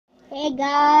Hey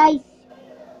guys,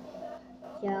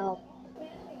 so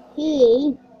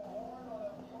he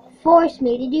forced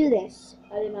me to do this.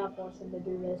 I did not force him to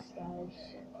do this,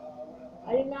 guys.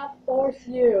 I did not force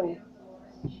you.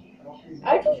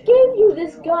 I just gave you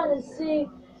this gun to see.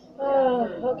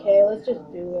 Okay, let's just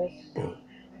do this.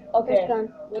 Okay, First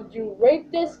gun. would you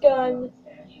rate this gun?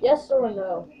 Yes or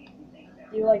no?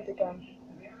 Do you like the gun?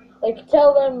 Like,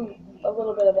 tell them a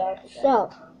little bit about it. So,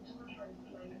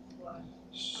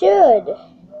 should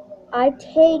I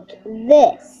take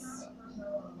this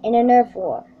in a Nerf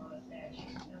war?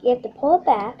 You have to pull it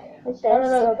back like this,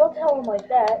 No, don't tell them like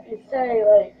that. You say,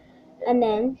 like, and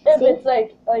then if see, it's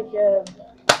like a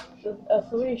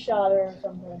 3-shotter or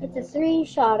something. it's a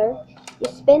 3-shotter. You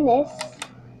spin this.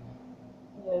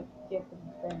 You get the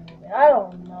thing. I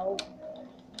don't know.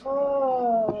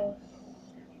 Oh.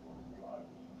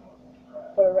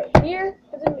 Put it right here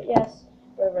if it's a yes.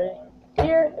 Put it right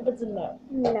here if it's a no.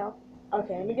 No.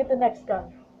 Okay, let me get the next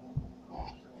gun.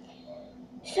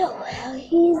 So while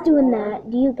he's doing that,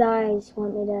 do you guys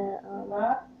want me to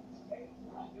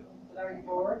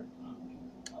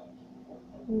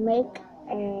make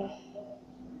a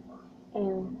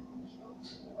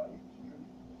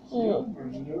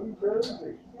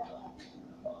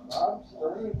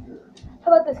How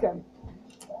about this gun?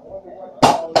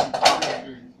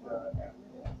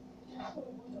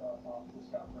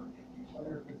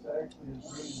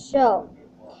 So,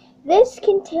 this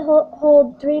can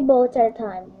hold 3 bullets at a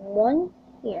time. One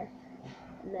here,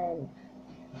 and then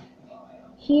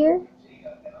here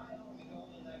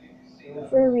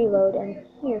for a reload, and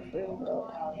here for a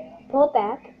reload. Pull it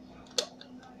back.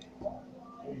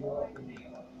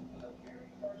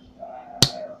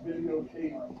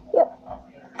 Yep.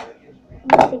 I'm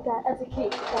gonna take that. That's a key.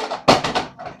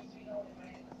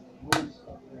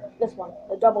 This one,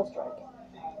 the double strike.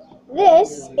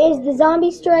 This is the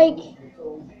zombie strike.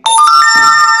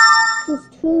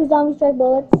 Just 2 zombie strike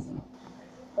bullets.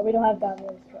 But we don't have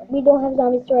double strike. We don't have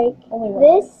zombie strike. Only one.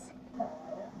 This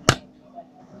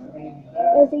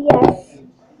is a yes.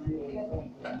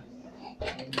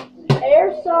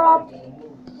 Airsoft,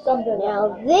 something.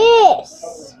 Now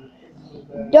this,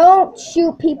 don't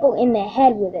shoot people in the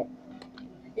head with it.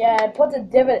 Yeah, it puts a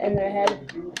divot in their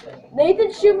head.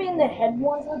 Nathan shoot me in the head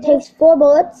once with Takes this. 4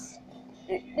 bullets.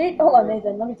 Hold on,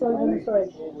 Nathan. Let me tell you the story.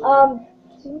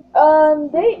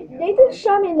 Nathan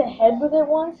shot me in the head with it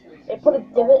once. It put a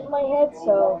divot in my head,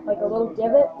 so like a little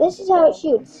divot. This is how it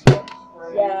shoots.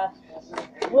 Yeah,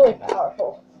 really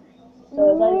powerful.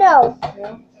 So No.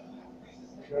 No?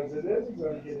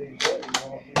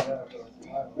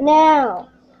 Now,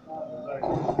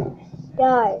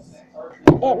 guys,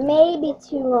 it may be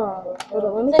too long. Hold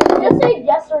on, let me Just say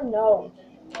yes or no.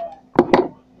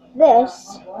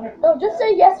 This No, just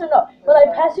say yes or no. When I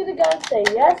pass you the gun, say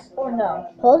yes or no.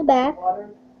 pulls back.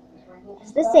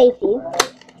 It's the safety.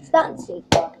 It's not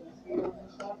safety.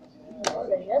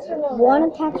 Say yes or no. One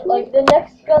attachment. Like the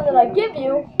next gun that I give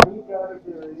you.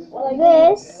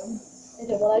 This.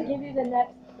 When I give you the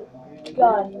next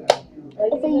gun.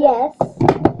 It's a yes.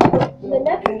 The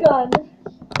next gun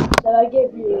that I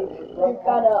give you, you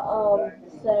gotta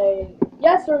say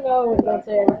yes or no and don't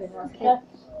say anything else. Okay?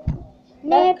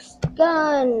 Next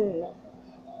gun.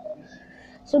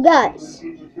 So guys,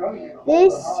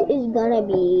 this is gonna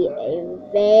be a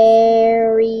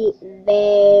very,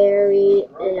 very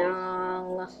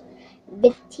long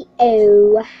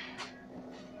video.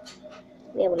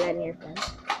 We have a lot of Nerf guns.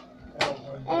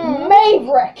 And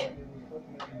Maverick!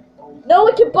 No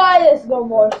one can buy this no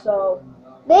more, so.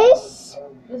 this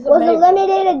This is was a Maverick.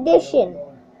 limited edition.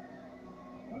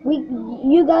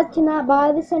 You guys cannot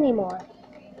buy this anymore.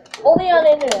 Only on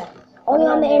the internet. Only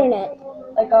on the internet.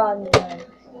 Like on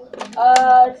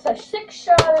it's a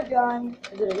 6-shotter gun.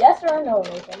 Is it a yes or a no,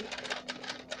 Nathan?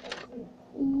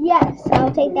 Yes,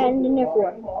 I'll take that into Nerf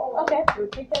war. Okay, we'll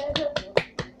take that into.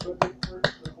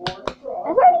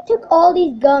 I've already took all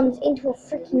these guns into a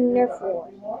freaking Nerf war.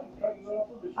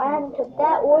 I haven't took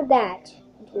that or that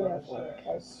into a Nerf war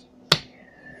because,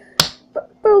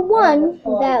 for one,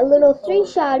 that little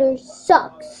 3-shotter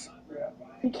sucks.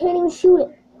 You can't even shoot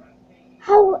it.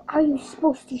 How are you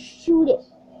supposed to shoot it?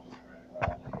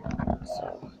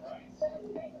 So.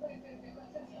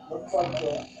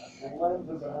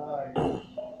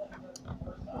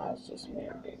 That's just me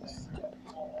being stupid.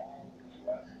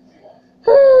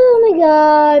 Oh my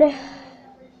god.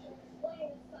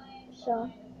 So,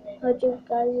 how's your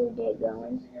guys' day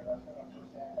going?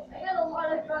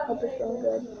 Hope it's going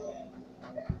good.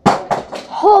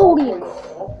 Holy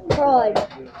crud.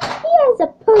 He has a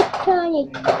post on your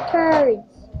cards.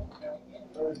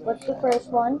 What's the first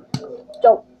one?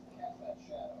 Dope.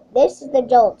 This is the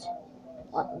jolt.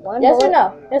 One Yes bullet. or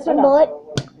no? Yes or One no? bullet.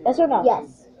 Yes or no?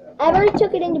 Yes. I already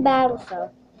took it into battle, so.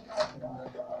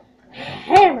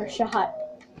 Hammer shot.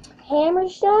 Hammer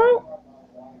shot?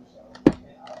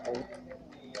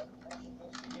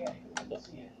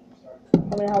 I'm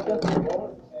gonna help you.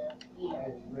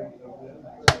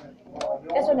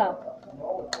 Yes or no?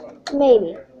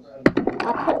 Maybe.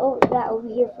 I'll put that over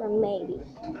here for a maybe.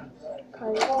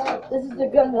 This is the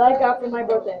gun that I got for my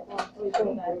birthday.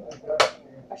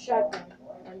 A shotgun.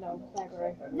 Or no, sniper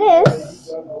rifle. This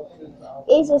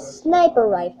is a sniper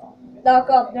rifle.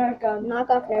 Knockoff Nerf gun.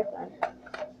 Knockoff Nerf gun.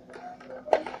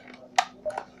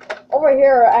 Over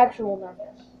here are actual Nerf guns.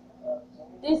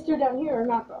 These two down here are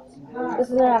knockoffs. This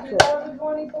is an actual.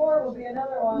 2024 will be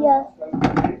another one. Yeah.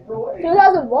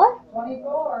 2000 what?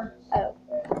 24. Oh.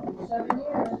 7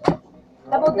 years.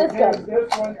 How about this gun? This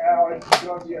one, Alex, is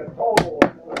going to be a total.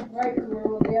 Right, so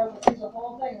we'll be able to see the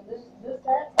whole thing. And this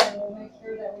tax time will make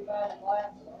sure that we buy the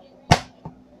glass.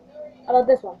 How about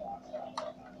this one?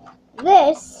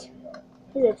 This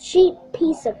is a cheap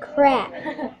piece of crap.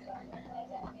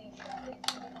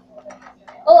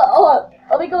 Hold on.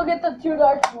 Let me go get the two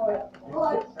darts for you.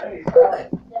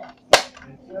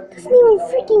 Doesn't even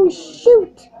freaking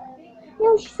shoot.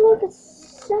 No, she's like a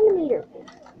centimeter.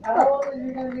 How old are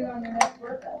you going to be on your next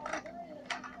birthday?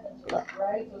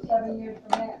 Right, so 7 years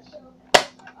from now.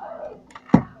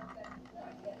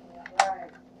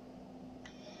 Right.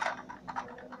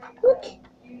 Look.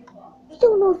 You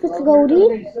don't know if it's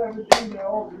loaded.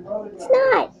 It's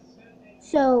not.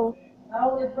 So,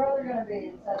 How old is brother going to be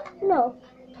in 7 years? no.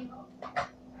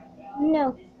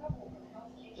 No.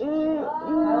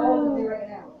 How old is he right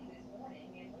now?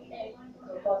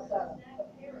 So plus 7.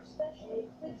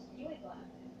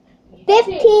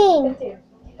 15. 15.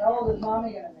 How old is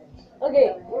mommy going to be? Okay,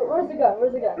 where's the gun?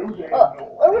 Where's the gun?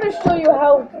 I'm gonna show you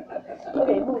how.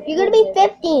 Okay, You're gonna be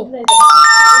 15. There's a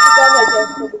gun right there,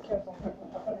 so be careful.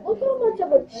 Look how much of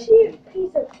a cheap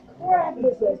piece of crap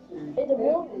this is. Hey,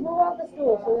 move out the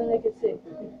stool so then they can see.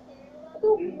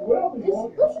 This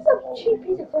is a cheap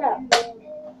piece of crap.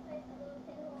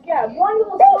 Yeah, one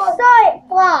goes They far. saw it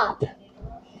flop.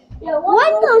 Yeah,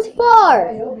 One goes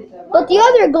far, He'll be 7. but the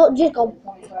other just go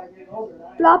 25 years older,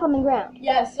 right? flop on the ground.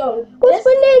 Yeah, so What's for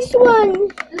this one?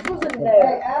 this wasn't Hey,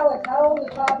 there. Alex, how old is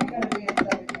Poppy going to be in 7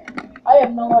 years? I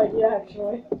have no idea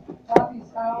actually.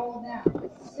 Poppy's how old now?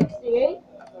 68.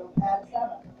 At 7.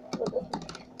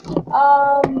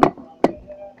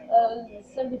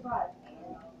 75.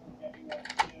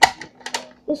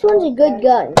 This one's a good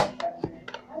gun.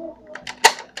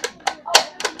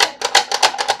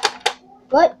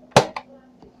 What?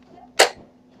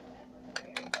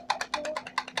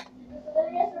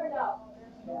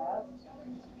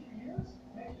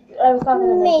 I was talking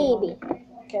to Maybe.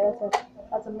 Okay,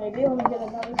 that's a maybe. Let me get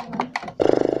another one.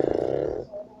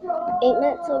 8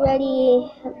 minutes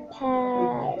already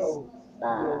passed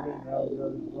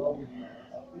by.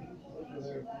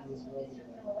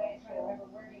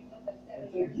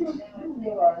 You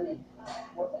realize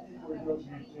what people are going to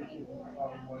be thinking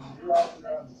when you're out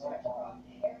there on the softball,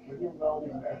 when you're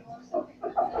welding that.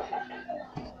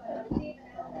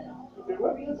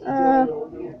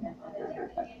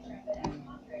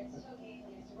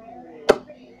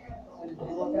 Did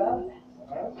you look up?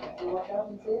 Did you look up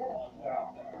and see it?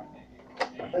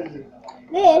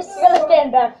 This You gotta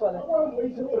stand back for it. Oh,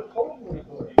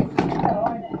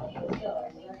 I know.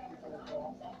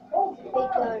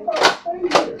 big gun.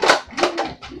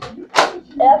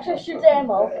 It actually shoots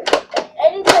ammo.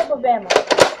 Any type of ammo.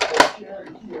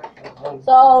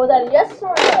 So, is that a yes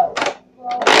or a no?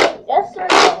 Yes or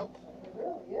no?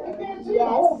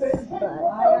 Yes, but I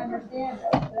understand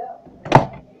that.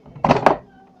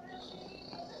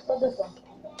 What's this one?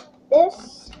 this,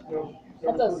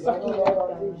 That's a sucky Nerf gun.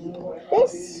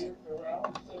 this,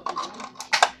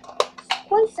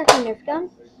 quite second Nerf gun.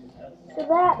 So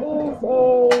that is a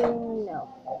no.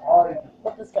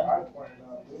 What's this gun?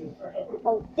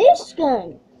 Oh, this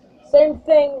gun, Same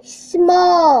thing.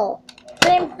 small,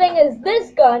 Same thing as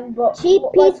this gun, but cheap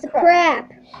less piece of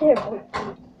crap.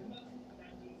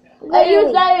 I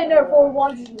used that in Nerf for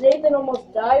once. Nathan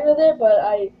almost died with it, but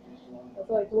it's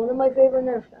like one of my favorite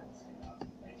Nerf guns.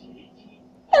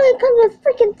 And it comes with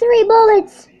freaking 3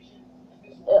 bullets.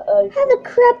 How the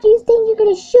crap do you think you're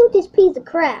gonna shoot this piece of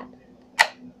crap?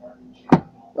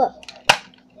 Look,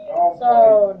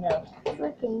 So no.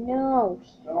 freaking no.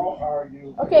 Don't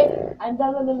argue. Okay, I'm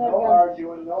done with the Nerf Don't guns.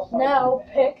 argue and they'll Now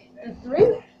pick the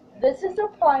 3. This is the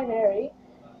primary.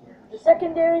 The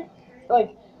secondary,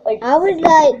 like I would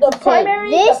like The to primary-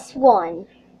 take this one.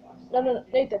 no,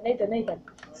 Nathan.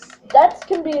 That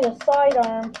can be the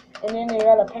sidearm. And then you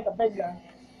gotta pick a big gun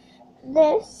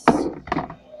This.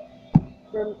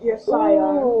 for your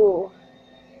sidearm. Ooh.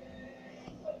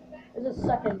 This is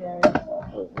secondary.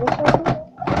 This one?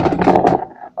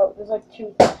 Oh, there's like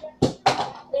two.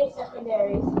 They're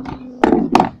secondaries.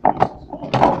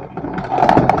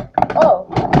 Oh.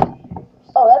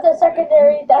 Oh, that's a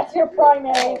secondary, that's your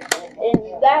primary,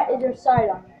 and that is your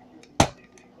sidearm.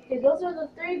 Okay, those are the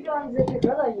three guns that you're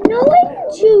gonna use. No, I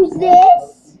didn't choose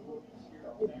this.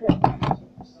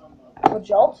 A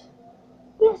jolt?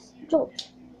 Yes, Jolt.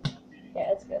 Yeah,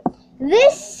 that's good.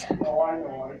 This.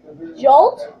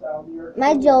 Jolt,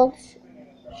 My Jolt.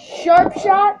 sharp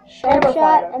shot, Sharp hammer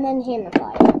shot, fire. and then hammer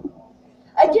fire.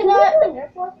 I So cannot.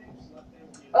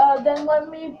 Then let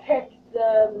me pick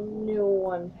the new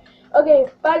one. Okay,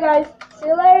 bye guys. See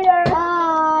you later.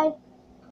 Bye.